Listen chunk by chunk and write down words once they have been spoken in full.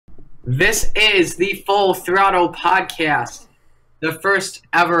This is the Full Throttle podcast. The first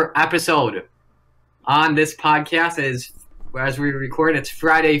ever episode on this podcast is, as we record, it's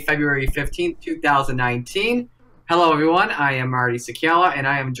Friday, February 15th, 2019. Hello, everyone. I am Marty and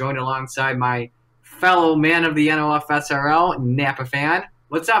I am joined alongside my fellow man of the Na9aFan, Na9aFan.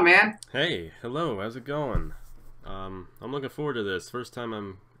 What's up, man? Hey, hello. How's it going? I'm looking forward to this. First time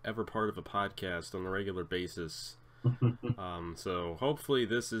I'm ever part of a podcast on a regular basis. So hopefully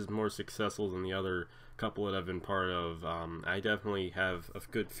this is more successful than the other couple that I've been part of. I definitely have a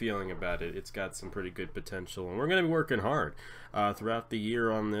good feeling about it. It's got some pretty good potential, and we're going to be working hard throughout the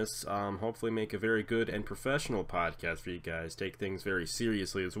year on this. Hopefully make a very good and professional podcast for you guys. Take things very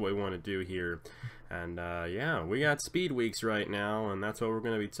seriously is what we want to do here. And yeah, we got Speedweeks right now, and that's what we're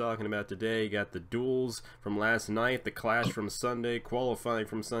going to be talking about today. You got the duels from last night, the clash from Sunday, qualifying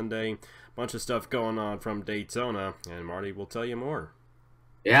from Sunday, bunch of stuff going on from Daytona, and Marty will tell you more.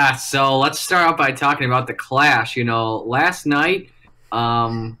 Yeah, so let's start out by talking about the clash. You know, last night,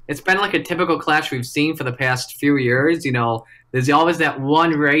 it's been like a typical clash we've seen for the past few years. You know, there's always that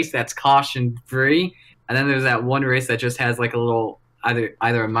one race that's caution-free, and then there's that one race that just has like a little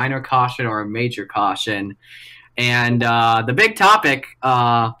either a minor caution or a major caution. And the big topic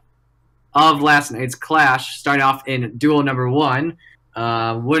of last night's clash, starting off in duel number one,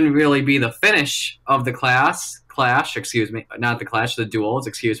 wouldn't really be the finish of the clash, excuse me, not the clash, the duels,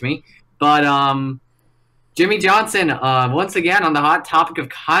 excuse me. But Jimmie Johnson, once again on the hot topic of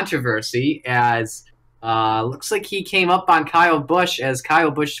controversy, as looks like he came up on Kyle Busch as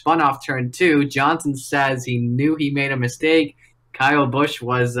Kyle Busch spun off turn two. Johnson says he knew he made a mistake. Kyle Busch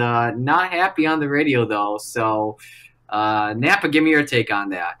was not happy on the radio, though. So, Napa, give me your take on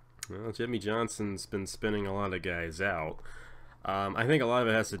that. Well, Jimmie Johnson's been spinning a lot of guys out. I think a lot of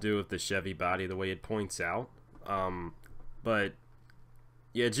it has to do with the Chevy body, the way it points out. But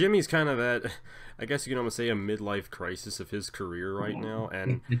yeah, Jimmy's kind of at, I guess you can almost say, a midlife crisis of his career right now,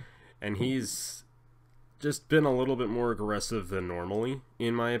 and he's just been a little bit more aggressive than normally,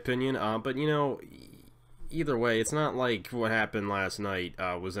 in my opinion. But you know, either way, it's not like what happened last night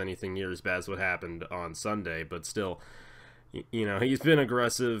was anything near as bad as what happened on Sunday, but still, you know, he's been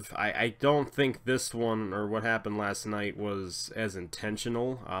aggressive. I don't think this one, or what happened last night, was as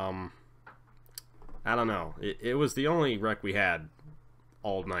intentional. I don't know. It was the only wreck we had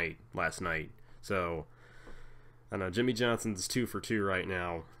all night last night. So, I don't know. Jimmie Johnson's 2 for 2 right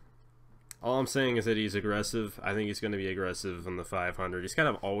now. All I'm saying is that he's aggressive. I think he's going to be aggressive on the 500. He's kind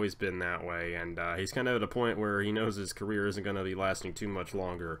of always been that way, and he's kind of at a point where he knows his career isn't going to be lasting too much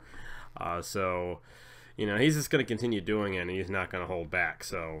longer. So, you know, he's just going to continue doing it, and he's not going to hold back.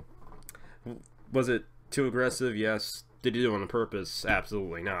 So, was it too aggressive? Yes. Did he do it on purpose?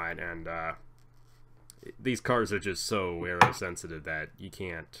 Absolutely not. And these cars are just so aero-sensitive that you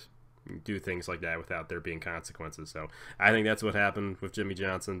can't do things like that without there being consequences. So I think that's what happened with Jimmie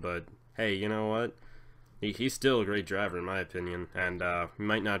Johnson. But hey, you know what? He's still a great driver in my opinion, and he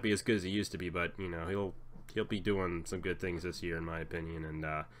might not be as good as he used to be, but you know he'll be doing some good things this year in my opinion. And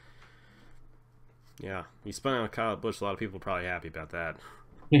yeah, he spun out Kyle Busch. A lot of people are probably happy about that.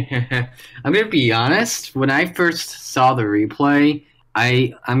 I'm gonna be honest. When I first saw the replay,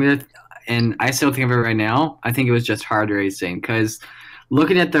 and I still think of it right now, I think it was just hard racing, because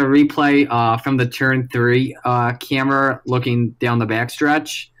looking at the replay from the turn 3 camera, looking down the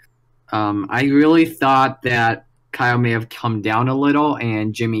backstretch, I really thought that Kyle may have come down a little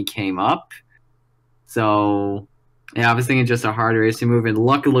and Jimmy came up. So, yeah, I was thinking just a hard racing move. And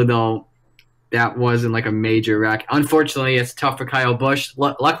luckily, though, that wasn't like a major wreck. Unfortunately, it's tough for Kyle Busch.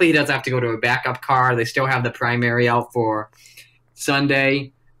 Luckily, he doesn't have to go to a backup car. They still have the primary out for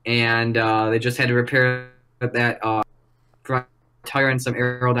Sunday, and they just had to repair that front tire and some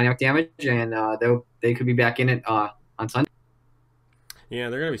aerodynamic damage, and they could be back in it on Sunday. Yeah,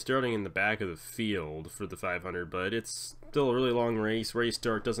 they're going to be starting in the back of the field for the 500, but it's still a really long race. Race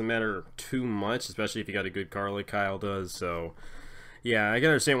start doesn't matter too much, especially if you got a good car like Kyle does. So, yeah, I can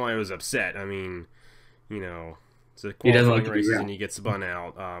understand why he was upset. I mean, you know, it's a qualifying race and he gets spun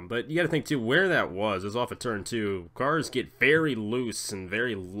out. But you got to think, too, where that was off of turn 2. Cars get very loose and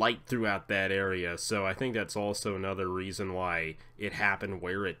very light throughout that area. So I think that's also another reason why it happened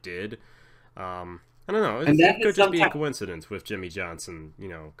where it did. I don't know. It could just be a coincidence with Jimmie Johnson, you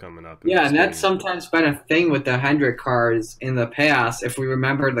know, coming up. Yeah, and that's sometimes been a thing with the Hendrick cars in the past. If we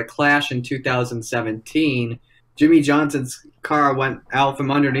remember the clash in 2017, Jimmie Johnson's car went out from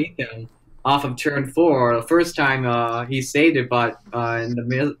underneath him off of turn 4. The first time he saved it, but in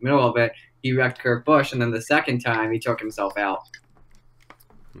the middle of it, he wrecked Kurt Busch, and then the second time he took himself out.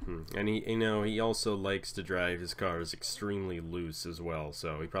 And he also likes to drive his cars extremely loose as well,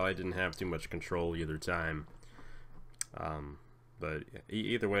 so he probably didn't have too much control either time. But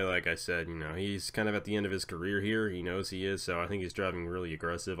either way, like I said, he's kind of at the end of his career here. He knows he is, so I think he's driving really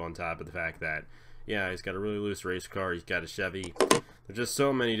aggressive on top of the fact that, yeah, he's got a really loose race car. He's got a Chevy. There's just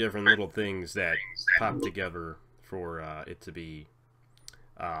so many different little things that pop together for it to be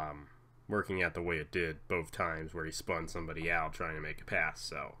working out the way it did both times where he spun somebody out trying to make a pass.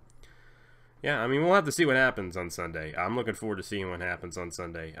 So, yeah, I mean, we'll have to see what happens on Sunday. I'm looking forward to seeing what happens on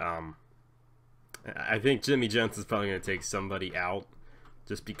Sunday. I think Jimmy Jensen's probably going to take somebody out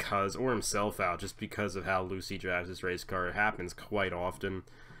just because, or himself out, just because of how loose he drives his race car. It happens quite often.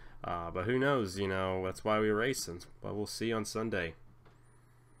 But who knows, that's why we race, but we'll see on Sunday.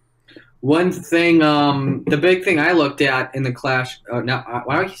 One thing, the big thing I looked at in the Clash, why do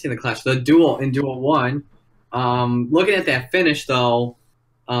I keep saying the Clash? The duel in Duel 1, looking at that finish, though,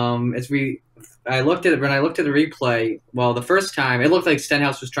 I looked at it when I looked at the replay. Well, the first time, it looked like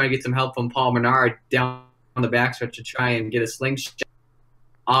Stenhouse was trying to get some help from Paul Menard down on the backstretch to try and get a slingshot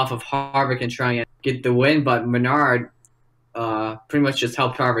off of Harvick and try and get the win, but Menard pretty much just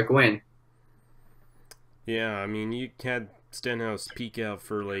helped Harvick win. Yeah, I mean, you had Stenhouse peek out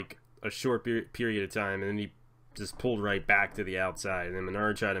for like a short period of time, and then he just pulled right back to the outside, and then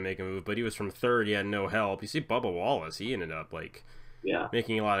Menard tried to make a move, but he was from third. He had no help. You see Bubba Wallace, he ended up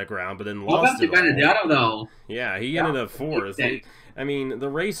making a lot of ground, but then lost it all. Though. Yeah, he ended up fourth. I mean, the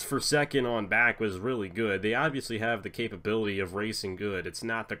race for second on back was really good. They obviously have the capability of racing good. It's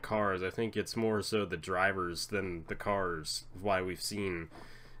not the cars. I think it's more so the drivers than the cars. Why we've seen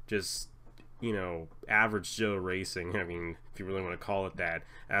just, average Joe racing. I mean, if you really want to call it that,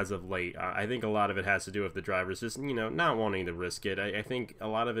 as of late. I think a lot of it has to do with the drivers just, not wanting to risk it. I think a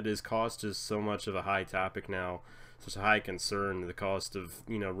lot of it is cost is so much of a high topic now. Such a high concern, the cost of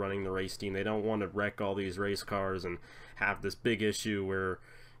running the race team. They don't want to wreck all these race cars and have this big issue where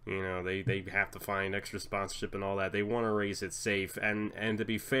they have to find extra sponsorship and all that. They want to race it safe, and to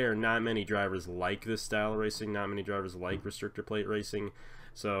be fair, not many drivers like this style of racing. Not many drivers like restrictor plate racing.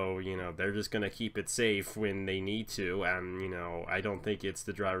 So they're just gonna keep it safe when they need to, and I don't think it's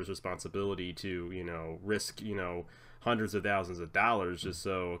the driver's responsibility to risk hundreds of thousands of dollars just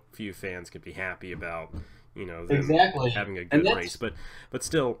so a few fans can be happy about having a good race. But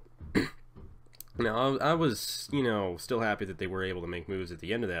still, I was still happy that they were able to make moves at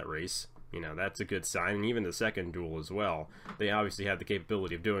the end of that race. That's a good sign. And even the second duel as well, they obviously have the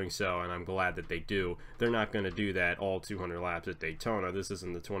capability of doing so, and I'm glad that they do. They're not going to do that all 200 laps at Daytona. This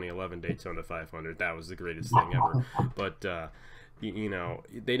isn't the 2011 Daytona 500. That was the greatest thing ever. But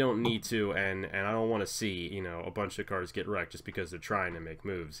they don't need to, and I don't want to see a bunch of cars get wrecked just because they're trying to make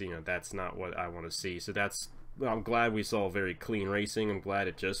moves. That's not what I want to see. So I'm glad we saw very clean racing. I'm glad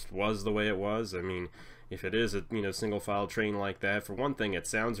it just was the way it was. I mean, if it is a single file train like that, for one thing, it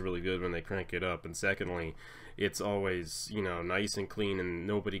sounds really good when they crank it up, and secondly, it's always nice and clean, and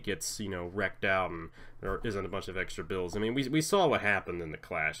nobody gets wrecked out, and there isn't a bunch of extra bills. I mean, we saw what happened in the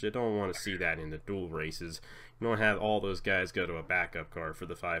Clash. You don't want to see that in the dual races. You don't have all those guys go to a backup car for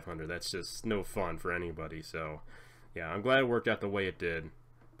the 500. That's just no fun for anybody. So yeah, I'm glad it worked out the way it did,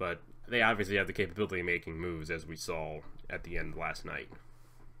 but they obviously have the capability of making moves, as we saw at the end last night.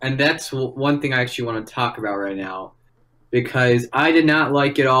 And that's one thing I actually want to talk about right now, because I did not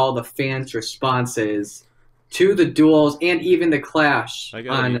like at all the fans' responses to the duels and even the Clash. I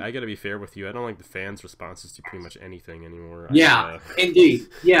gotta be fair with you. I don't like the fans' responses to pretty much anything anymore. Yeah, indeed.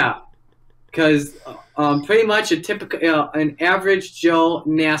 Yeah, because pretty much a typical, an average Joe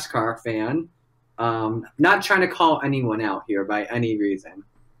NASCAR fan, not trying to call anyone out here by any reason,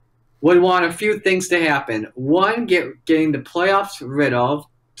 would want a few things to happen. One, getting the playoffs rid of.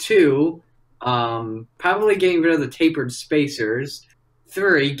 Two, probably getting rid of the tapered spacers.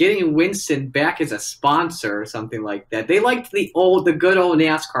 3, getting Winston back as a sponsor or something like that. They liked the good old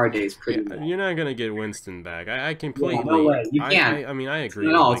NASCAR days pretty well. You're not gonna get Winston back. I completely. Yeah, no way. You can't. I mean, I agree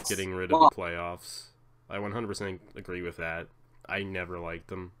with getting rid of the playoffs. I 100% agree with that. I never liked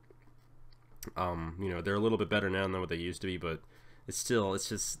them. They're a little bit better now than what they used to be, but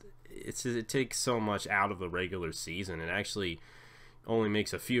it takes so much out of the regular season. It actually only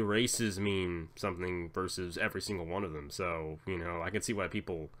makes a few races mean something versus every single one of them. So, I can see why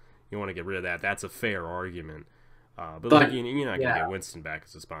people want to get rid of that. That's a fair argument. But you're not going to get Winston back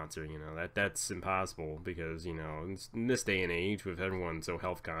as a sponsor. That's impossible because, in this day and age with everyone so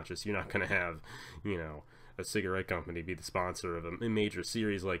health conscious, you're not going to have, a cigarette company be the sponsor of a major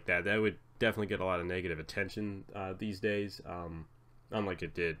series like that. That would definitely get a lot of negative attention these days. Unlike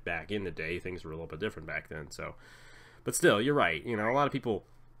it did back in the day. Things were a little bit different back then. So, but still, you're right. A lot of people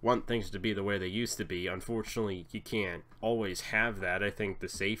want things to be the way they used to be. Unfortunately, you can't always have that. I think the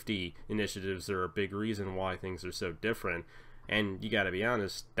safety initiatives are a big reason why things are so different, and you got to be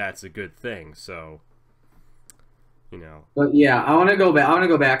honest, that's a good thing. So, you know. But yeah, I want to go back. I want to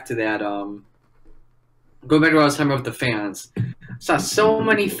go back to that. Go back to what I was talking about with the fans. Saw so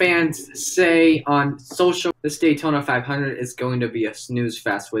many fans say on social, this Daytona 500 is going to be a snooze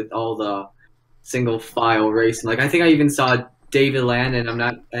fest with all the single file racing. Like I think I even saw David Landon.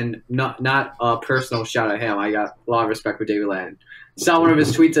 Not a personal shout at him. I got a lot of respect for David Landon. Saw one of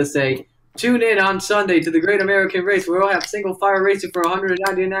his tweets that say, "Tune in on Sunday to the Great American Race where we'll have single file racing for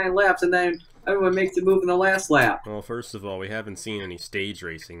 199 laps, and then everyone makes the move in the last lap." Well, first of all, we haven't seen any stage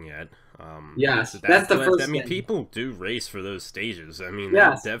racing yet. Yes, so that's the first I mean, thing. people do race for those stages. I mean,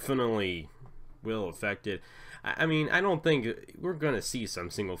 Yes. that definitely will affect it. I mean, I don't think we're going to see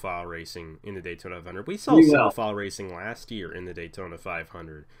some single file racing in the Daytona 500. We saw single file racing last year in the Daytona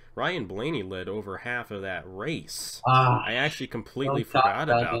 500. Ryan Blaney led over half of that race. I actually completely forgot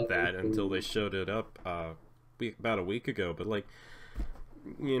about that until they showed it up about a week ago. But, like,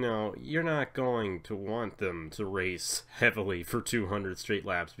 you know, you're not going to want them to race heavily for 200 straight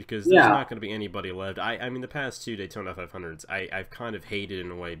laps because there's not going to be anybody left. I mean, the past two Daytona 500s, I've kind of hated in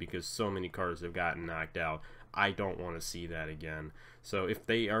a way because so many cars have gotten knocked out. I don't want to see that again. So if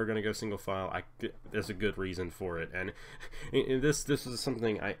they are going to go single file, there's a good reason for it. And this is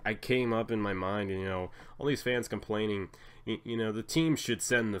something I came up in my mind. You know, all these fans complaining. You know, the team should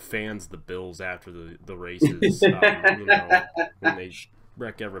send the fans the bills after the races. You know, when they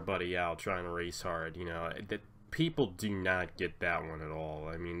wreck everybody out trying to race hard. You know, that people do not get that one at all.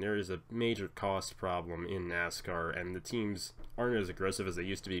 I mean, there is a major cost problem in NASCAR, and the teams aren't as aggressive as they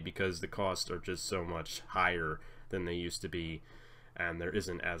used to be because the costs are just so much higher than they used to be, and there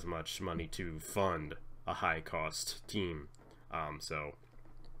isn't as much money to fund a high-cost team. So,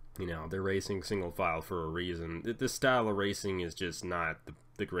 you know, they're racing single file for a reason. This style of racing is just not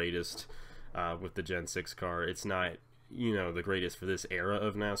the greatest with the Gen 6 car. It's not, you know, the greatest for this era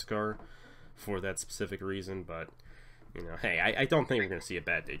of NASCAR for that specific reason, but, you know, hey, I don't think we're going to see a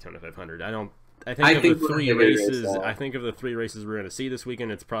bad Daytona 500. I think of the three races we're going to see this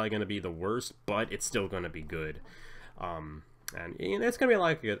weekend, it's probably going to be the worst, but it's still going to be good. And you know, it's going to be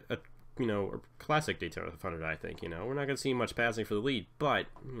like a you know, a classic Daytona 500, I think. You know, we're not going to see much passing for the lead, but,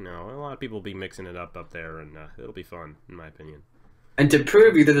 you know, a lot of people will be mixing it up there, and it'll be fun, in my opinion. And to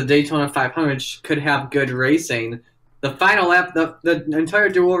prove you that the Daytona 500 could have good racing, the final lap, the entire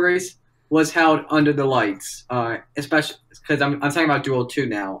dual race was held under the lights, especially because I'm talking about Duel 2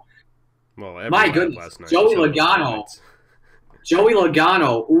 now. Well, my goodness, Joey Logano,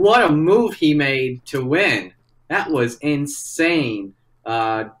 what a move he made to win. That was insane.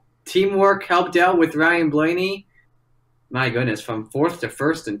 Teamwork helped out with Ryan Blaney. My goodness, from fourth to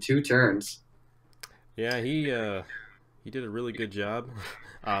first in 2 turns. Yeah, he did a really good job.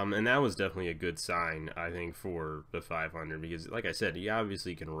 And that was definitely a good sign, I think, for the 500 because, like I said, he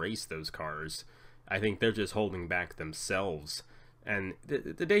obviously can race those cars. I think they're just holding back themselves. And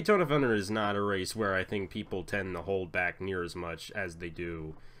the Daytona 500 is not a race where I think people tend to hold back near as much as they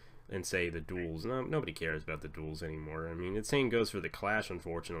do in, say, the duels. No, nobody cares about the duels anymore. I mean, the same goes for the Clash,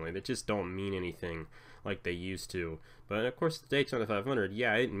 unfortunately. They just don't mean anything like they used to. But, of course, the Daytona 500,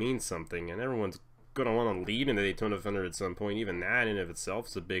 yeah, it means something, and everyone's going to want to lead in the Daytona 500 at some point. Even that in of itself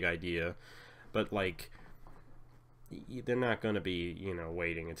is a big idea. But, like, they're not going to be, you know,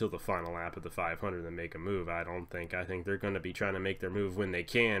 waiting until the final lap of the 500 to make a move, I don't think. I think they're going to be trying to make their move when they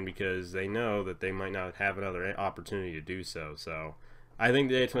can because they know that they might not have another opportunity to do so. So I think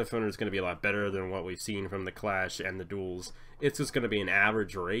the Daytona 500 is going to be a lot better than what we've seen from the Clash and the duels. It's just going to be an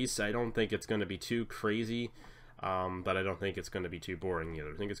average race. I don't think it's going to be too crazy. But I don't think it's going to be too boring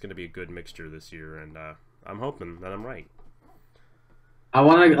either. I think it's going to be a good mixture this year, and I'm hoping that I'm right. I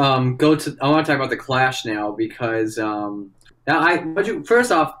want to talk about the Clash now because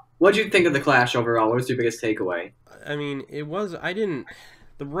first off, what did you think of the Clash overall? What was your biggest takeaway? I mean,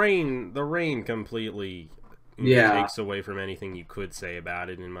 the rain completely takes away from anything you could say about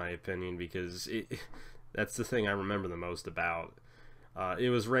it, in my opinion, because that's the thing I remember the most about.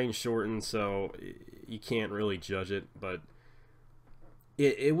 It was rain shortened, so you can't really judge it, but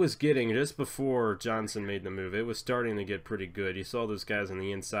it was getting, just before Johnson made the move, it was starting to get pretty good. You saw those guys on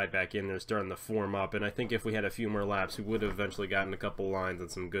the inside back in there starting to form up, and I think if we had a few more laps, we would have eventually gotten a couple lines and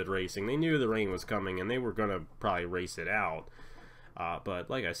some good racing. They knew the rain was coming, and they were going to probably race it out. But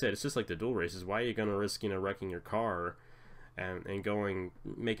like I said, it's just like the dual races. Why are you going to risk, you know, wrecking your car and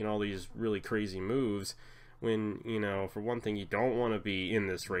making all these really crazy moves when, you know, for one thing, you don't want to be in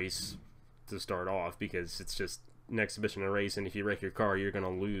this race to start off because it's just an exhibition or race, and if you wreck your car, you're going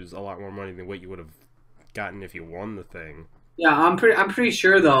to lose a lot more money than what you would have gotten if you won the thing. Yeah, I'm pretty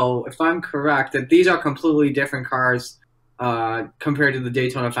sure though, if I'm correct, that these are completely different cars compared to the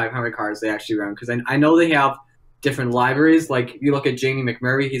Daytona 500 cars they actually run. Because I know they have different libraries. Like you look at Jamie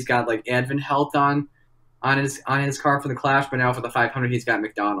McMurray, he's got like Advent Health on his car for the Clash, but now for the 500, he's got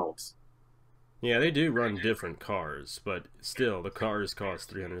McDonald's. Yeah, they do run different cars, but still, the cars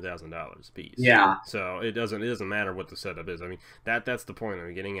cost $300,000 a piece. Yeah. So it doesn't matter what the setup is. I mean, that's the point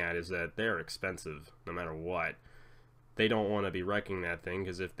I'm getting at, is that they're expensive no matter what. They don't want to be wrecking that thing,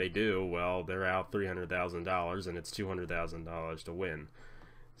 because if they do, well, they're out $300,000, and it's $200,000 to win.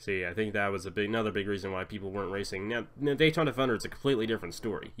 See, I think that was another big reason why people weren't racing. Now, Daytona 500 is a completely different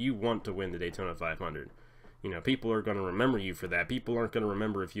story. You want to win the Daytona 500. You know, people are going to remember you for that. People aren't going to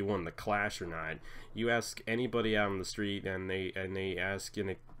remember if you won the Clash or not. You ask anybody out on the street, and they ask,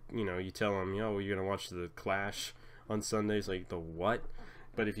 you know, you tell them, you're going to watch the Clash on Sundays, like, the what?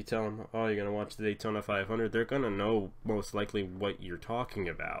 But if you tell them, oh, you're going to watch the Daytona 500, they're going to know most likely what you're talking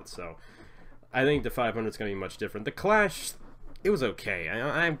about. So I think the 500 is going to be much different. The Clash, it was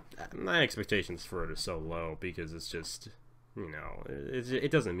okay. My expectations for it are so low, because it's just, you know,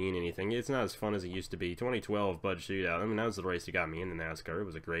 it doesn't mean anything. It's not as fun as it used to be. 2012 Bud Shootout, I mean, that was the race that got me into NASCAR. It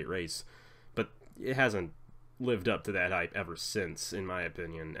was a great race. But it hasn't lived up to that hype ever since, in my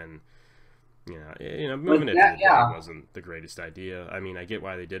opinion. And, moving it to the day wasn't the greatest idea. I mean, I get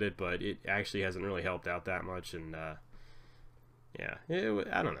why they did it, but it actually hasn't really helped out that much. And, I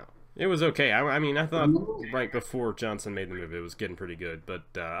don't know. It was okay. I mean, I thought right before Johnson made the move, it was getting pretty good. But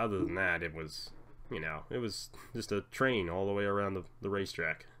other than that, it was... it was just a train all the way around the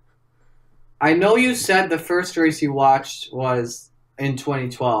racetrack. I know you said the first race you watched was in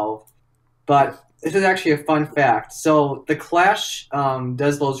 2012, but this is actually a fun fact. So the Clash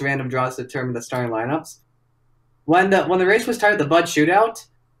does those random draws to determine the starting lineups. When the race was started, the Bud Shootout,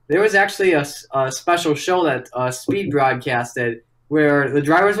 there was actually a special show that Speed broadcasted where the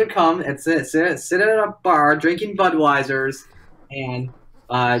drivers would come and sit at a bar drinking Budweisers and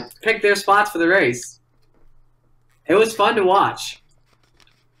pick their spots for the race. It was fun to watch.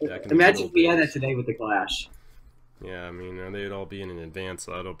 Imagine if we had that today with the Clash. Yeah, I mean, they'd all be in an advanced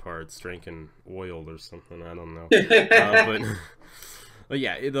auto parts drinking oil or something. I don't know. But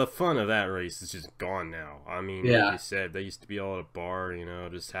yeah, the fun of that race is just gone now. I mean, like you said, they used to be all at a bar,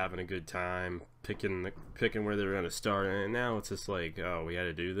 just having a good time, picking where they were going to start, and now it's just like, oh, we had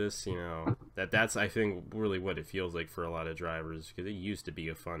to do this, That's, I think, really what it feels like for a lot of drivers, because it used to be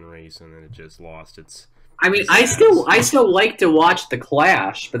a fun race, and then it just lost its... I mean, I still like to watch the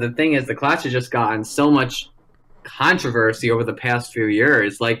Clash, but the thing is, the Clash has just gotten so much controversy over the past few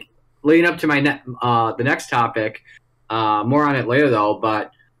years. Like, leading up to my the next topic, more on it later though,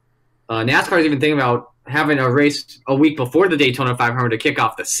 but NASCAR is even thinking about having a race a week before the Daytona 500 to kick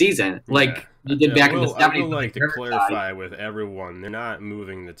off the season, like you did back in the 70s. I would like to clarify with everyone, they're not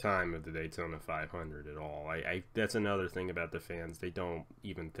moving the time of the Daytona 500 at all. That's another thing about the fans. They don't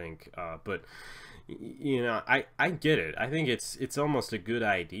even think, but... I get it. I think it's almost a good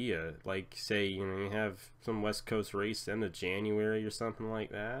idea. Like, say, you have some West Coast race end of January or something like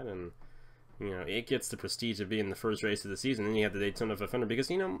that, and it gets the prestige of being the first race of the season. Then you have the Daytona 500, because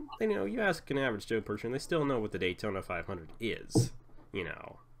you ask an average Joe person, they still know what the Daytona 500 is.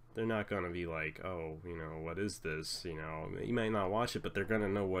 They're not gonna be like, oh, what is this? You might not watch it, but they're gonna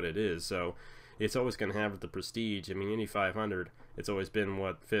know what it is. So it's always going to have the prestige. I mean, Indy 500, it's always been,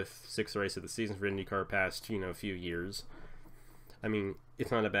 fifth, sixth race of the season for IndyCar past, few years. I mean, it's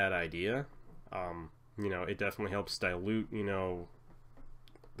not a bad idea. It definitely helps dilute,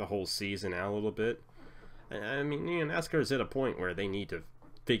 the whole season out a little bit. I mean, NASCAR's at a point where they need to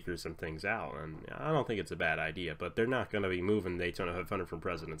figure some things out, and I don't think it's a bad idea, but they're not going to be moving Daytona 500 from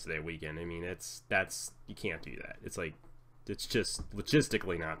President's Day weekend. I mean, you can't do that. It's just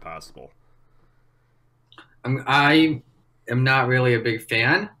logistically not possible. I am not really a big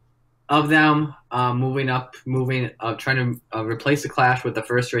fan of them trying to replace the Clash with the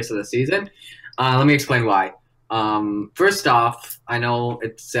first race of the season. Let me explain why. First off, I know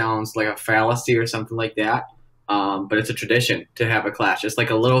it sounds like a fallacy or something like that, but it's a tradition to have a Clash. It's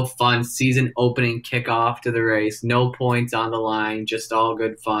like a little fun season opening kickoff to the race. No points on the line, just all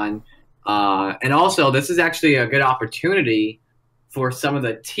good fun. And also, this is actually a good opportunity for some of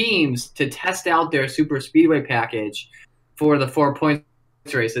the teams to test out their super speedway package for the 4 points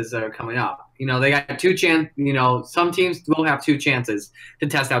races that are coming up. They got some teams will have two chances to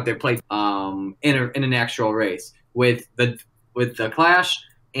test out their plates in an actual race with the Clash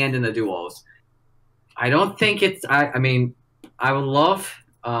and in the duos. I don't think it's. I mean, I would love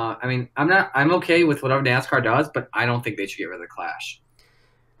I mean, I'm okay with whatever NASCAR does, but I don't think they should get rid of the Clash.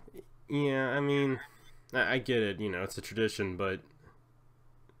 Yeah, I mean, I get it. It's a tradition, but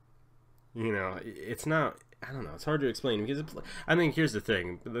it's not. I don't know. It's hard to explain because I think here's the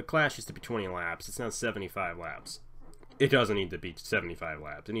thing: the Clash used to be 20 laps. It's now 75 laps. It doesn't need to be 75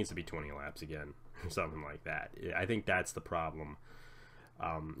 laps. It needs to be 20 laps again, or something like that. I think that's the problem.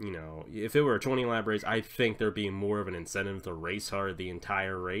 If it were a 20 lap race, I think there'd be more of an incentive to race hard the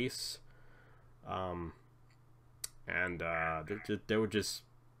entire race. And there would just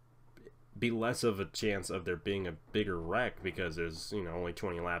be less of a chance of there being a bigger wreck because there's, only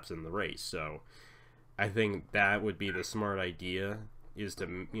 20 laps in the race. So I think that would be the smart idea, is to,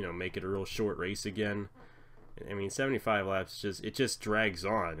 make it a real short race again. I mean, 75 laps just drags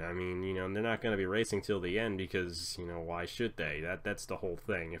on. I mean, they're not going to be racing till the end because, why should they? That's the whole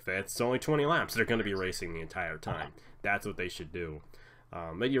thing. If it's only 20 laps, they're going to be racing the entire time. That's what they should do.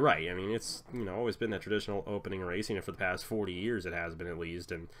 But you're right. I mean, it's, always been that traditional opening race. For the past 40 years it has been, at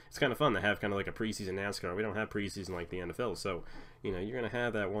least. And it's kind of fun to have kind of like a preseason NASCAR. We don't have preseason like the NFL. So, you're going to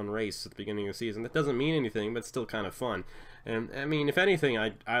have that one race at the beginning of the season. That doesn't mean anything, but it's still kind of fun. And, I mean, if anything,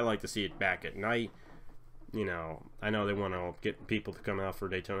 I like to see it back at night. I know they want to get people to come out for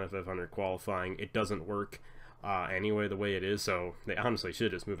Daytona 500 qualifying. It doesn't work anyway the way it is, so they honestly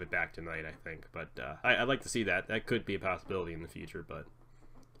should just move it back tonight, I think. But I'd like to see that. That could be a possibility in the future, but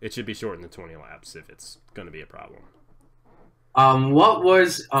it should be shortened to 20 laps if it's going to be a problem.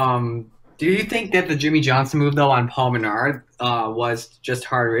 Do you think that the Jimmy Johnson move, though, on Paul Menard was just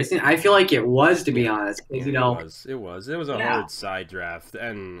hard racing? I feel like it was, to be honest. Yeah, it was a hard side draft,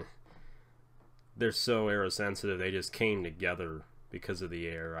 and they're so aerosensitive. They just came together because of the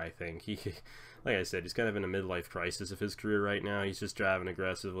air, I think. Like I said, he's kind of in a midlife crisis of his career right now. He's just driving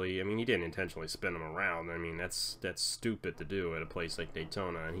aggressively. I mean, he didn't intentionally spin him around. I mean, that's stupid to do at a place like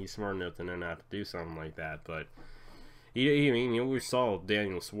Daytona, and he's smart enough to know not to do something like that. But we saw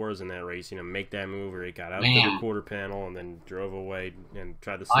Daniel Suarez in that race, make that move where he got out to the quarter panel and then drove away and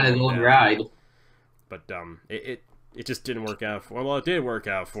tried to slow on his him own down. ride. But it just didn't work out for him. Well, it did work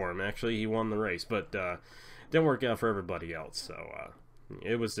out for him. Actually, he won the race, but it didn't work out for everybody else. So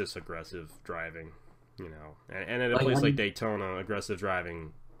it was just aggressive driving, And at a place like Daytona, aggressive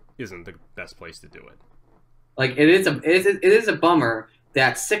driving isn't the best place to do it. Like, it is a bummer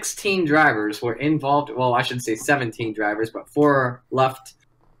that 16 drivers were involved. Well, I should say 17 drivers, but 4 left,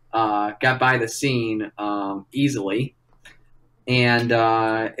 got by the scene easily. And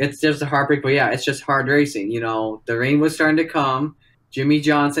it's just a heartbreak, but yeah, it's just hard racing. The rain was starting to come. Jimmy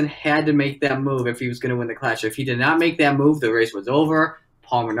Johnson had to make that move if he was going to win the Clash. If he did not make that move, the race was over.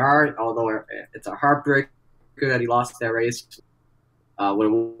 Paul Menard, although it's a heartbreaker that he lost that race, would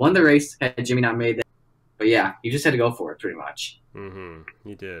have won the race had Jimmy not made that. But yeah, you just had to go for it, pretty much. Mm-hmm.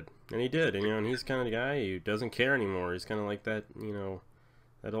 He did. And he did. And he's kind of the guy who doesn't care anymore. He's kind of like that,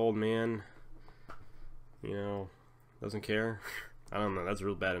 that old man, doesn't care. I don't know. That's a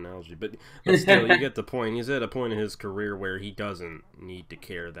real bad analogy. But still, you get the point. He's at a point in his career where he doesn't need to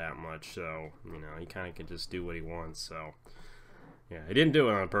care that much. So, he kind of can just do what he wants. So, yeah, he didn't do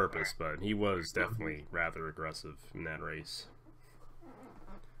it on purpose, but he was definitely rather aggressive in that race.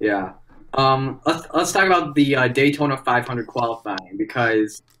 Yeah. Let's talk about the Daytona 500 qualifying,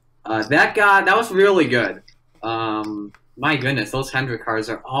 because that was really good. My goodness, those Hendrick cars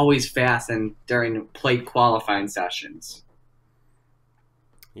are always fast and during plate qualifying sessions.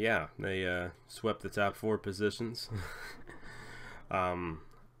 Yeah, they swept the top 4 positions.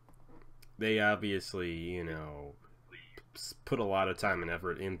 They obviously, put a lot of time and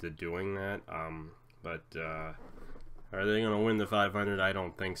effort into doing that. But are they going to win the 500? I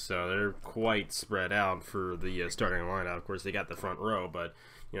don't think so. They're quite spread out for the starting lineup. Of course, they got the front row, but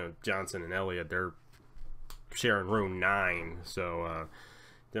Johnson and Elliott, they're sharing row 9, so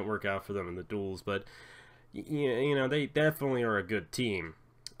didn't work out for them in the duels. But they definitely are a good team.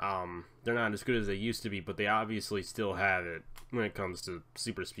 They're not as good as they used to be, but they obviously still have it when it comes to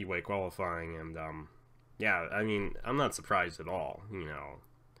super speedway qualifying. And yeah, I mean, I'm not surprised at all. A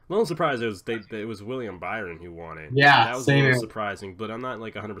little surprised it was William Byron who won it. Yeah, that was a little surprising, but I'm not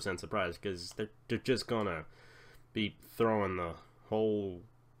like 100% surprised because they're just gonna be throwing the whole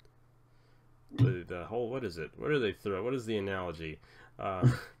what is it? What do they throw? What is the analogy?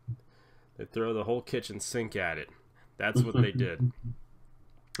 They throw the whole kitchen sink at it. That's what they did,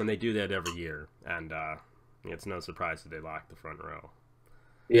 and they do that every year. And it's no surprise that they locked the front row.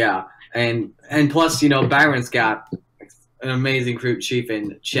 Yeah, and plus, Byron's got an amazing crew chief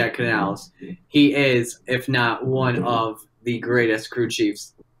in Chad Canals. He is, if not one of the greatest crew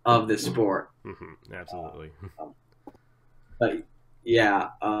chiefs of the sport. Mm-hmm, absolutely. But yeah,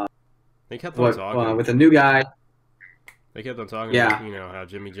 They kept on talking. with a new guy. They kept on talking about Yeah, how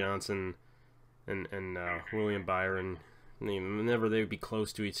Jimmy Johnson and William Byron, whenever they would be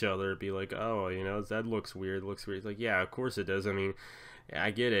close to each other, it'd be like, oh, that looks weird. Looks weird. It's like, yeah, of course it does. I mean,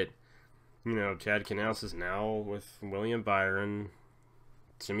 I get it. Chad Knaus is now with William Byron.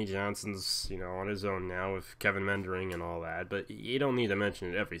 Jimmy Johnson's, on his own now with Kevin Mendering and all that. But you don't need to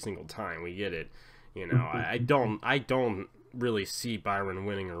mention it every single time. We get it. I don't really see Byron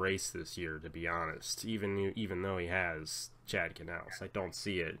winning a race this year, to be honest. Even though he has Chad Knaus, I don't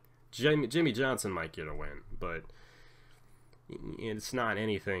see it. Jimmy Johnson might get a win, but it's not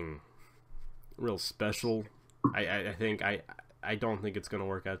anything real special. I don't think it's going to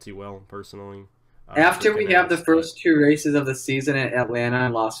work out too well, personally. after we have the first two races of the season at Atlanta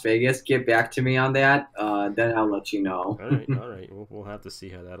and Las Vegas, get back to me on that. Then I'll let you know. All right. We'll have to see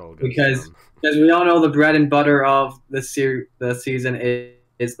how that all goes. Because we all know, the bread and butter of the season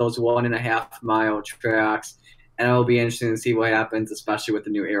is those 1.5 mile tracks, and it will be interesting to see what happens, especially with the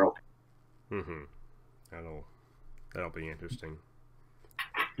new aero. Mm-hmm. That'll be interesting.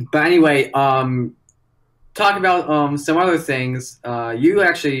 But anyway, talk about some other things. You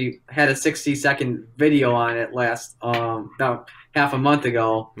actually had a 60-second video on it about half a month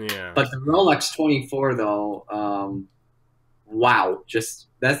ago. Yeah. But the Rolex 24, though, wow, just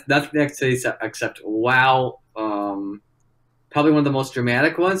that's next to except wow. Probably one of the most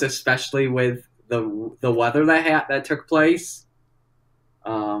dramatic ones, especially with the weather that took place.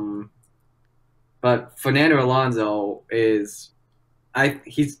 But Fernando Alonso he's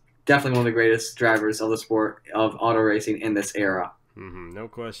definitely one of the greatest drivers of the sport of auto racing in this era. Mm-hmm. No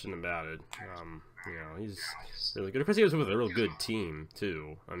question about it. He's really good. Of course, he was with a real good team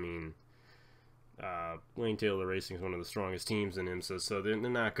too. I mean, Wayne Taylor Racing is one of the strongest teams in IMSA, so they're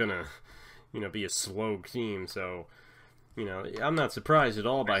not gonna, be a slow team. So, I'm not surprised at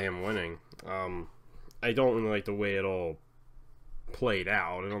all by him winning. I don't really like the way it all played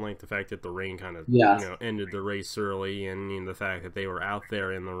out. I don't like the fact that the rain kind of ended the race early, and the fact that they were out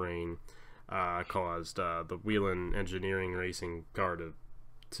there in the rain caused the Whelen Engineering Racing car to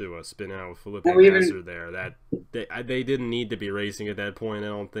spin out with Felipe Nasser there. That they didn't need to be racing at that point, I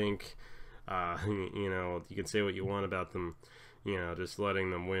don't think. You can say what you want about them, just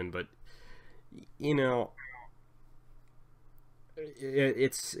letting them win, but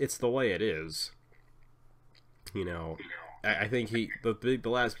it's the way it is. I think the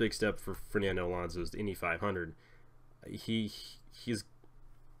last big step for Fernando Alonso is the Indy 500. He's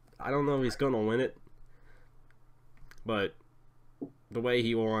I don't know if he's gonna win it, but the way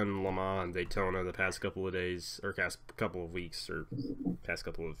he won Le Mans and Daytona the past couple of days, or past couple of weeks, or past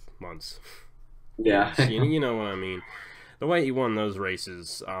couple of months, yeah, you know what I mean. The way he won those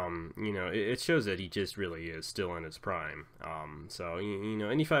races, it shows that he just really is still in his prime. So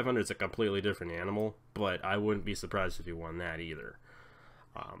Indy 500 is a completely different animal, but I wouldn't be surprised if he won that either.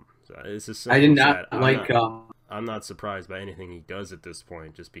 So it's just I did not I'm not surprised by anything he does at this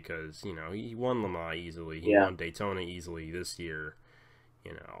point, just because he won Le Mans easily, he won Daytona easily this year.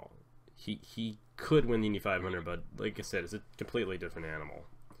 He could win the Indy 500, but like I said, it's a completely different animal.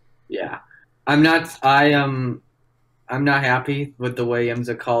 Yeah, I'm not happy with the way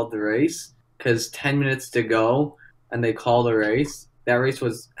IMSA called the race, because 10 minutes to go and they called the race. That race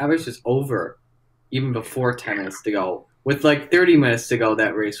was over even before 10 minutes to go. With like 30 minutes to go,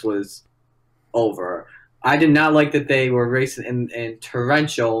 that race was over. I did not like that they were racing in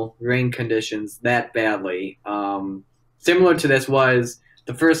torrential rain conditions that badly. Similar to this was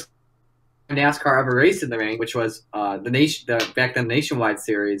the first NASCAR ever raced in the rain, which was back then Nationwide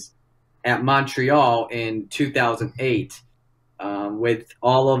Series at Montreal in 2008. With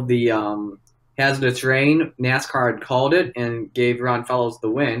all of the hazardous rain, NASCAR had called it and gave Ron Fellows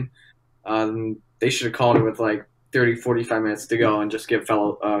the win. They should have called it with like 30, 45 minutes to go and just give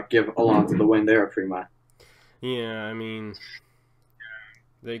Alonso the win there, pretty much. Yeah, I mean,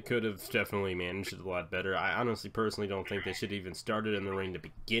 they could have definitely managed it a lot better. I honestly, personally don't think they should have even started in the rain to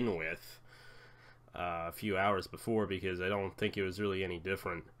begin with a few hours before, because I don't think it was really any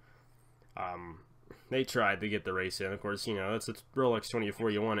different. They tried to get the race in. Of course, it's a Rolex 24.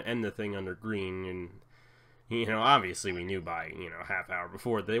 You want to end the thing under green, and obviously we knew by half hour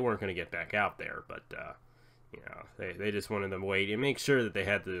before they weren't going to get back out there. But they just wanted them to wait and make sure that they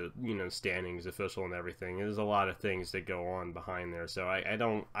had the standings official and everything. There's a lot of things that go on behind there, so I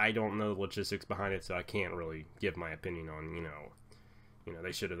don't know the logistics behind it, so I can't really give my opinion on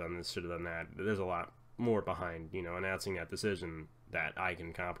they should have done this, should have done that. There's a lot more behind announcing that decision that I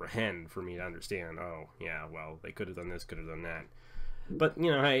can comprehend for me to understand. Oh yeah, well, they could have done this, could have done that. But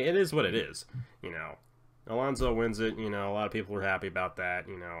hey, it is what it is. Alonso wins it. You know, a lot of people were happy about that.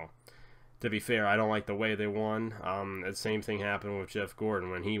 You know, to be fair, I don't like the way they won. The same thing happened with Jeff Gordon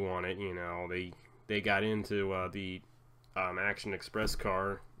when he won it. You know, they got into the Action Express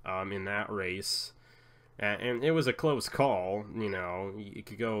car in that race, and it was a close call. You know, it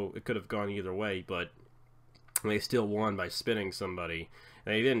could have gone either way, but they still won by spinning somebody.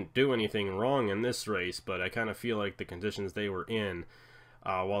 They didn't do anything wrong in this race, but I kind of feel like the conditions they were in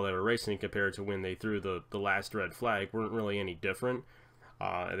while they were racing compared to when they threw the last red flag weren't really any different.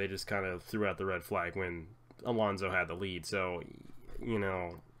 They just kind of threw out the red flag when Alonso had the lead. So, you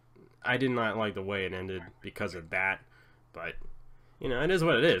know, I did not like the way it ended because of that. But, you know, it is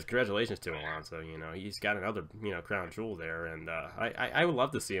what it is. Congratulations to Alonso. You know, he's got another, you know, crown jewel there. And I would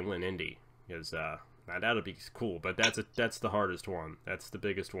love to see him win Indy because that would be cool. But that's the hardest one. That's the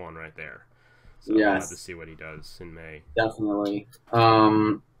biggest one right there. So Yes. I'll have to see what he does in May. Definitely.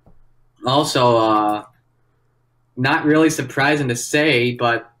 Also, not really surprising to say,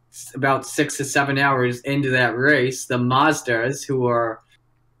 but about 6 to 7 hours into that race, the Mazdas, who were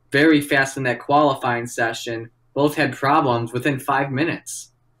very fast in that qualifying session, both had problems within 5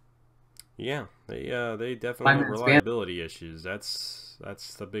 minutes. Yeah, they definitely have reliability issues. That's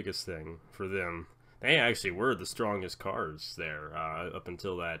the biggest thing for them. They actually were the strongest cars there up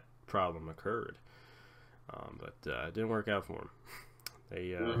until that problem occurred, but it didn't work out for them.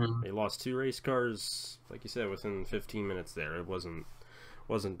 They lost 2 race cars, like you said, within 15 minutes. There, it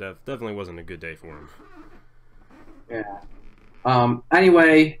definitely wasn't a good day for them. Yeah.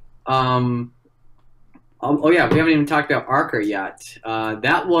 Anyway, oh yeah, we haven't even talked about Archer yet.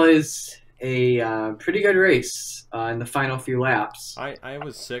 That was a pretty good race in the final few laps. I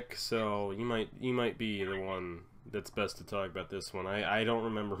was sick, so you might be the one that's best to talk about this one. I don't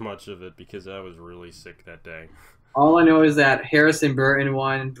remember much of it because I was really sick that day. All I know is that Harrison Burton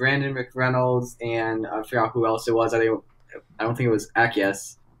won, Brandon McReynolds, and I forgot who else it was. I don't think it was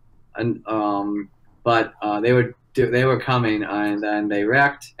Akias, and but they were coming, and then they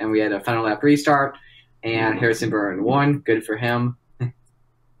wrecked, and we had a final lap restart, and Harrison Burton won. Good for him.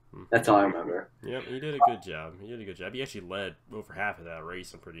 That's all I remember. Yep, he did a good job. He actually led over half of that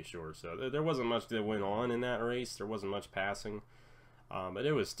race, I'm pretty sure. So there wasn't much that went on in that race. There wasn't much passing. But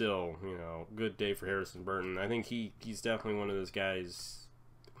it was still, you know, good day for Harrison Burton. I think he's definitely one of those guys.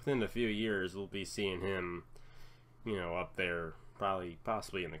 Within a few years, we'll be seeing him, you know, up there,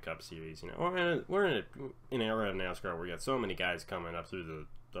 possibly in the Cup Series. You know, we're in an era of NASCAR where we got so many guys coming up through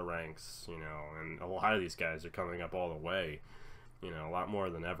the ranks, you know, and a lot of these guys are coming up all the way, you know, a lot more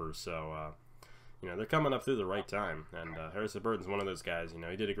than ever. So, you know, they're coming up through the right time, and Harrison Burton's one of those guys. You know,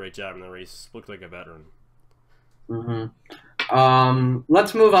 he did a great job in the race. Looked like a veteran.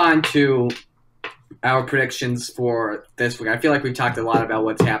 Let's move on to our predictions for this week. I feel like we've talked a lot about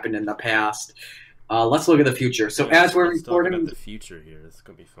what's happened in the past. Let's look at the future. So yeah, as we're let's recording, talk about the future here. It's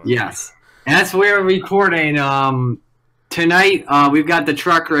gonna be fun. Yes, as we're recording tonight, we've got the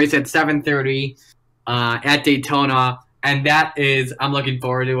truck race at 7:30 at Daytona, and that is I'm looking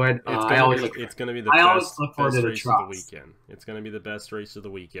forward to it. It's gonna be the best race of the weekend. It's gonna be the best race of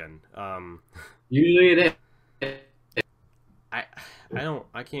the weekend. Usually it is.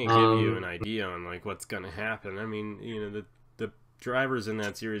 I can't give you an idea on like what's gonna happen. I mean, you know, the drivers in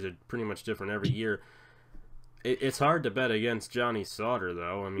that series are pretty much different every year. It's hard to bet against Johnny Sauter,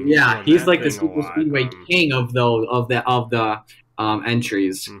 though. I mean, yeah, he's like the super speedway king of the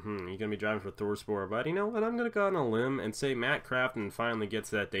entries. He's gonna be driving for ThorSport, but you know what? I'm gonna go on a limb and say Matt Crafton finally gets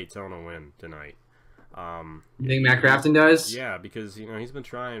that Daytona win tonight. You think Matt Crafton does? Yeah, because you know he's been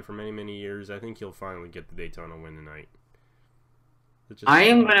trying for many years. I think he'll finally get the Daytona win tonight.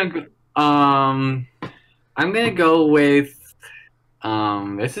 I'm gonna go with.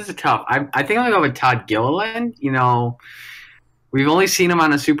 This is a tough. I think I'm gonna go with Todd Gilliland. You know, we've only seen him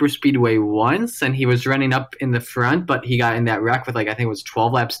on a super speedway once, and he was running up in the front, but he got in that wreck with like I think it was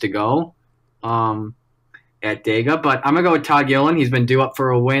 12 laps to go, at Dega. But I'm gonna go with Todd Gilliland. He's been due up for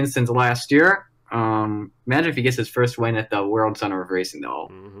a win since last year. Imagine if he gets his first win at the World Center of Racing, though.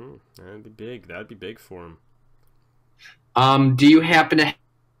 That'd be big. That'd be big for him. Do you happen to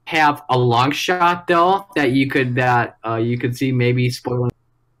have a long shot though that you could see maybe spoiling?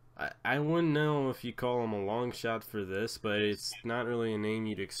 I wouldn't know if you call him a long shot for this, but it's not really a name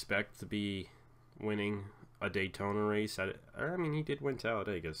you'd expect to be winning a Daytona race. I mean, he did win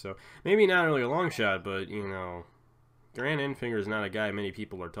Talladega, so maybe not really a long shot, but you know, Grant Enfinger is not a guy many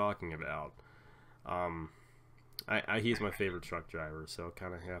people are talking about. He's my favorite truck driver, so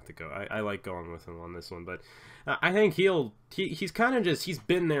kind of have to go. I like going with him on this one, but I think he's kind of he's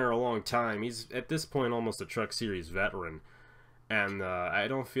been there a long time. He's at this point almost a Truck Series veteran, and I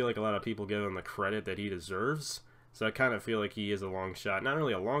don't feel like a lot of people give him the credit that he deserves. So I kind of feel like he is a long shot. Not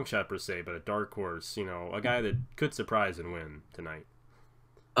really a long shot per se, but a dark horse. You know, a guy that could surprise and win tonight.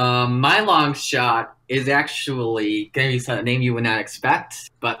 My long shot is actually going to be a name you would not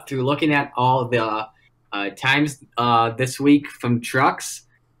expect, but through looking at all the times this week from trucks,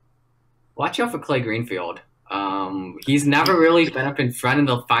 watch out for Clay Greenfield. He's never really been up in front in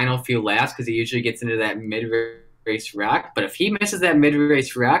the final few laps because he usually gets into that mid-race wreck. But if he misses that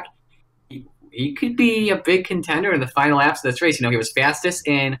mid-race wreck, he could be a big contender in the final laps of this race. You know, he was fastest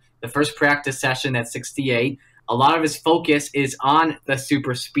in the first practice session at 68. A lot of his focus is on the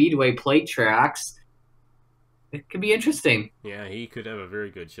super speedway plate tracks. It could be interesting. Yeah, he could have a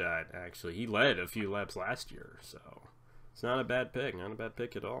very good shot, actually. He led a few laps last year, so it's not a bad pick. Not a bad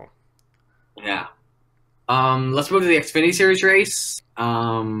pick at all. Yeah. Let's move to the Xfinity Series race.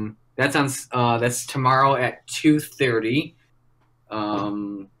 That's tomorrow at 2:30.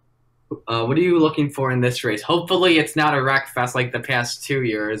 What are you looking for in this race? Hopefully, it's not a wreck fest like the past 2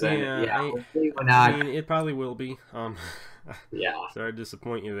 years. Hopefully we're not. I mean, it probably will be. Yeah. Sorry to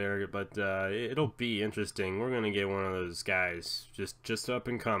disappoint you there, but it'll be interesting. We're gonna get one of those guys just up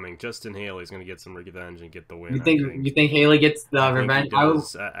and coming. Justin Haley's gonna get some revenge and get the win. You think Haley gets the revenge? He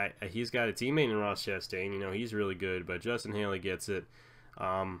does. He's got a teammate in Ross Chastain. You know, he's really good, but Justin Haley gets it.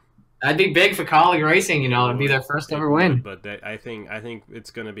 That'd be big for Colleague Racing, you know, it'd be their first ever win. But I think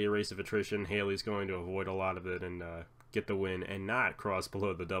it's going to be a race of attrition. Haley's going to avoid a lot of it and get the win and not cross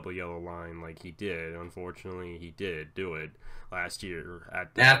below the double yellow line like he did. Unfortunately, he did do it last year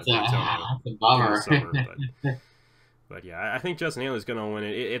at that's a bummer. But yeah, I think Justin Haley's going to win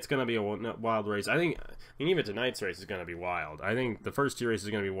it. It's going to be a wild race. I mean, even tonight's race is going to be wild. I think the first two races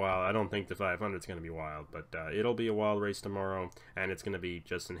are going to be wild. I don't think the 500 is going to be wild, but it'll be a wild race tomorrow, and it's going to be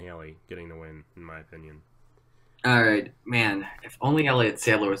Justin Haley getting the win, in my opinion. All right, man. If only Elliott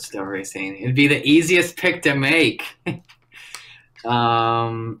Sadler was still racing, it'd be the easiest pick to make. But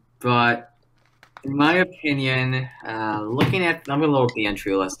in my opinion, I'm going to load up the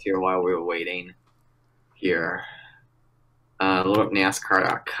entry list here while we were waiting. Here. Load up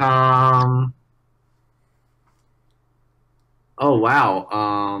NASCAR.com. Oh,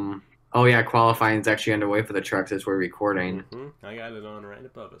 wow. Oh, yeah, qualifying is actually underway for the trucks as we're recording. Mm-hmm. I got it on right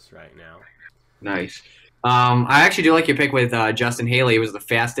above us right now. Nice. I actually do like your pick with Justin Haley. He was the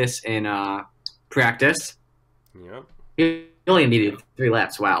fastest in practice. Yep. He only needed 3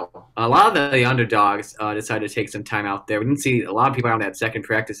 laps. Wow. A lot of the underdogs decided to take some time out there. We didn't see a lot of people on that second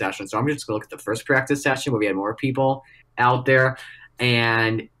practice session, so I'm just going to look at the first practice session where we had more people out there.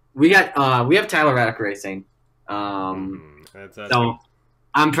 And we have Tyler Reddick racing. So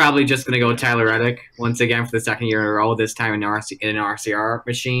I'm probably just going to go Tyler Reddick once again for the second year in a row, this time in an RCR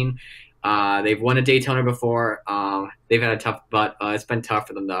machine. They've won a Daytona before. They've had a tough, but it's been tough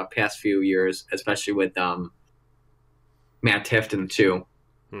for them the past few years, especially with Matt Tifton too.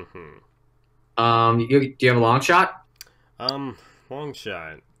 Mm-hmm. Do you have a long shot? Long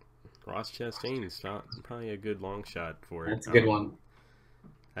shot. Ross Chastain's probably a good long shot for it. That's a good one.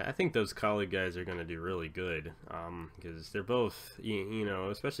 I think those Colleague guys are going to do really good because they're both, you know,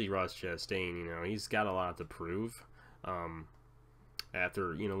 especially Ross Chastain, you know, he's got a lot to prove.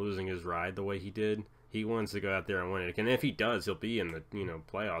 After, you know, losing his ride the way he did, he wants to go out there and win it. And if he does, he'll be in the, you know,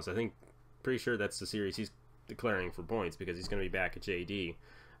 playoffs. I think, pretty sure that's the series he's declaring for points because he's going to be back at JD,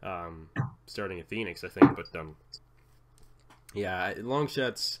 starting at Phoenix, I think. But yeah, long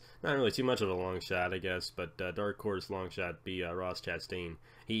shot's not really too much of a long shot, I guess. But dark horse long shot be Ross Chastain.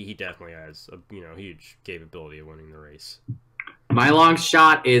 He definitely has a, you know, huge capability of winning the race. My long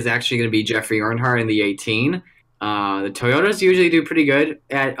shot is actually going to be Jeffrey Earnhardt in the 18. The Toyotas usually do pretty good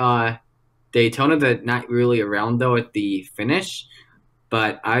at Daytona. They're not really around, though, at the finish.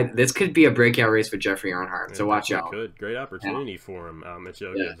 But this could be a breakout race for Jeffrey Earnhardt, so watch out. Good. Great opportunity for him at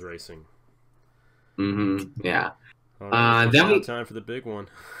Joe Gibbs Racing. Mm-hmm. Yeah. Then time for the big one.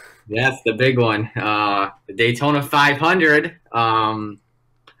 Yes, the big one. The Daytona 500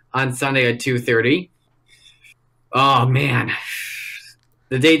 on Sunday at 2:30. Oh, man.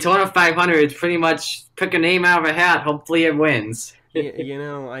 The Daytona 500 is pretty much pick a name out of a hat. Hopefully it wins. You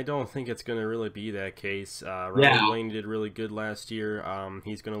know, I don't think it's going to really be that case. Ryan Blaney did really good last year.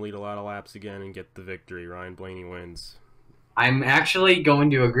 He's going to lead a lot of laps again and get the victory. Ryan Blaney wins. I'm actually going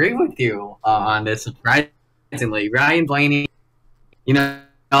to agree with you on this, surprisingly. Ryan Blaney, you know,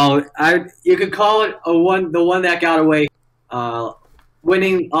 you could call it the one that got away.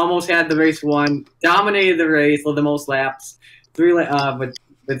 Winning, almost had the race won, dominated the race with the most laps. But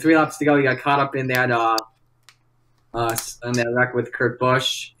with 3 laps to go, he got caught up in that wreck with Kurt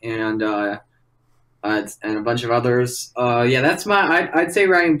Busch, and and a bunch of others. Yeah, that's I'd say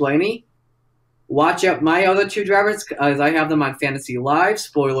Ryan Blaney. Watch out my other two drivers, as I have them on Fantasy Live.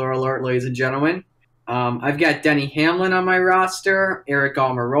 Spoiler alert, ladies and gentlemen. I've got Denny Hamlin on my roster, Eric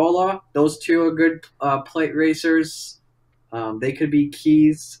Almirola. Those two are good plate racers. They could be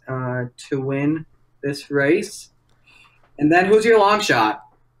keys to win this race. And then who's your long shot?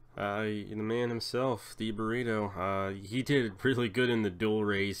 The man himself, the Burrito. He did really good in the dual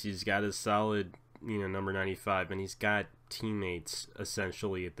race. He's got a solid, number 95, and he's got teammates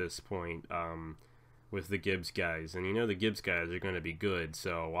essentially at this point with the Gibbs guys. And the Gibbs guys are going to be good,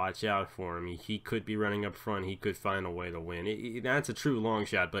 so watch out for him. He could be running up front. He could find a way to win. That's a true long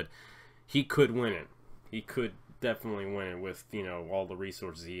shot, but he could win it. He could definitely win it with all the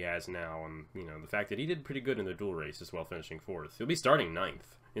resources he has now, and the fact that he did pretty good in the dual race as well, finishing 4th. He'll be starting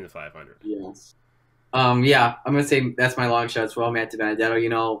 9th in the 500. Yes. Yeah, I'm gonna say that's my long shot as well, Matt DiBenedetto.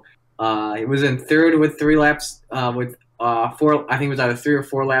 He was in 3rd with 3 laps with 4. I think it was either 3 or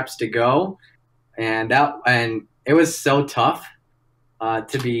 4 laps to go, and it was so tough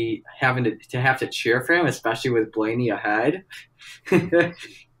to have to cheer for him, especially with Blaney ahead.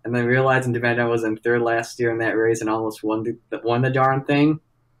 And then realizing DiBenedetto was in 3rd last year in that race and almost won the darn thing.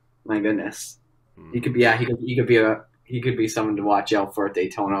 My goodness, he could be someone to watch out for at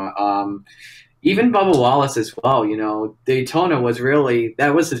Daytona. Even Bubba Wallace as well. Daytona was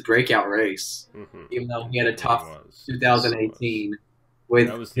that was his breakout race. Mm-hmm. Even though he had a tough 2018 with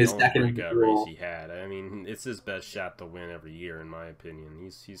that was his the second only breakout race he had. I mean, it's his best shot to win every year, in my opinion.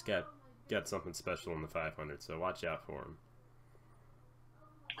 He's got something special in the 500, so watch out for him.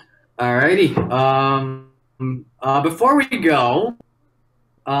 Alrighty. Before we go,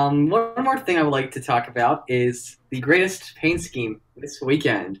 one more thing I would like to talk about is the greatest paint scheme this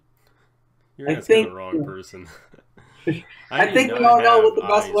weekend. You're asking the wrong person. I think we all know what the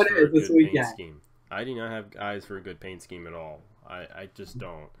best one is this weekend. I do not have eyes for a good paint scheme at all. I just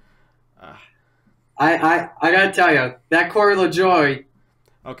don't. I gotta tell you, that Corey LaJoie.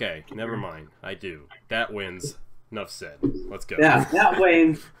 Okay, never mind. I do. That wins. Enough said. Let's go. Yeah, that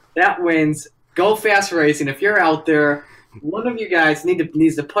wins. That wins. Go Fast Racing. If you're out there, one of you guys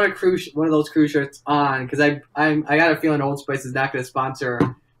needs to put one of those crew shirts on, because I got a feeling Old Spice is not going to sponsor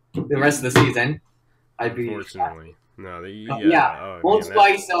the rest of the season. Unfortunately, no. Old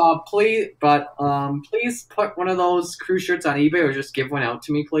Spice, please put one of those crew shirts on eBay, or just give one out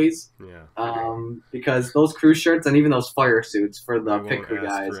to me, please. Yeah. Because those crew shirts and even those fire suits for the pit crew guys. We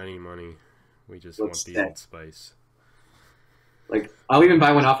won't ask for any money. We just want the Old Spice. Like, I'll even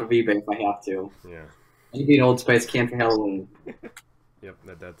buy one off of eBay if I have to. Yeah. You need Old Spice can for Halloween. Yep,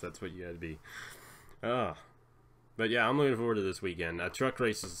 that's what you had to be. But yeah, I'm looking forward to this weekend. Truck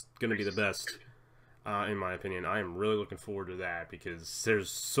race is going to be the best, in my opinion. I am really looking forward to that because there's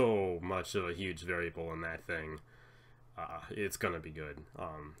so much of a huge variable in that thing. It's going to be good.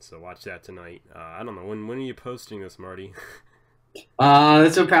 So watch that tonight. I don't know, when are you posting this, Marty?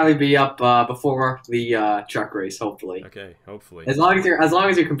 This will probably be up before the truck race, hopefully. Okay, hopefully. As long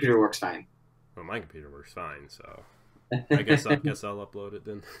as your computer works fine. Well, my computer works fine, so I guess I'll upload it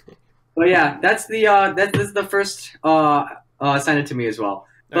then. But yeah, that's the first send it to me as well.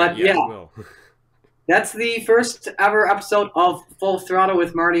 But yeah, that's the first ever episode of Full Throttle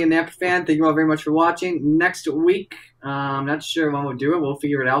with Marty and Napa Fan. Thank you all very much for watching. Next week, I'm not sure when we'll do it. We'll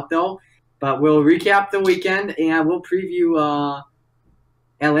figure it out though. But we'll recap the weekend and we'll preview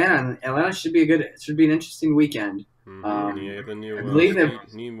Atlanta. Atlanta should be an interesting weekend. Yeah, the new, I believe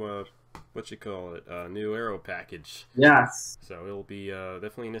new aero package. Yes. So it'll be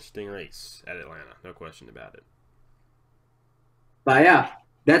definitely an interesting race at Atlanta, no question about it. But yeah,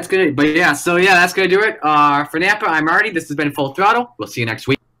 that's good. But yeah, so yeah, that's gonna do it. For Napa, I'm Marty. This has been Full Throttle. We'll see you next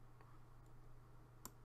week.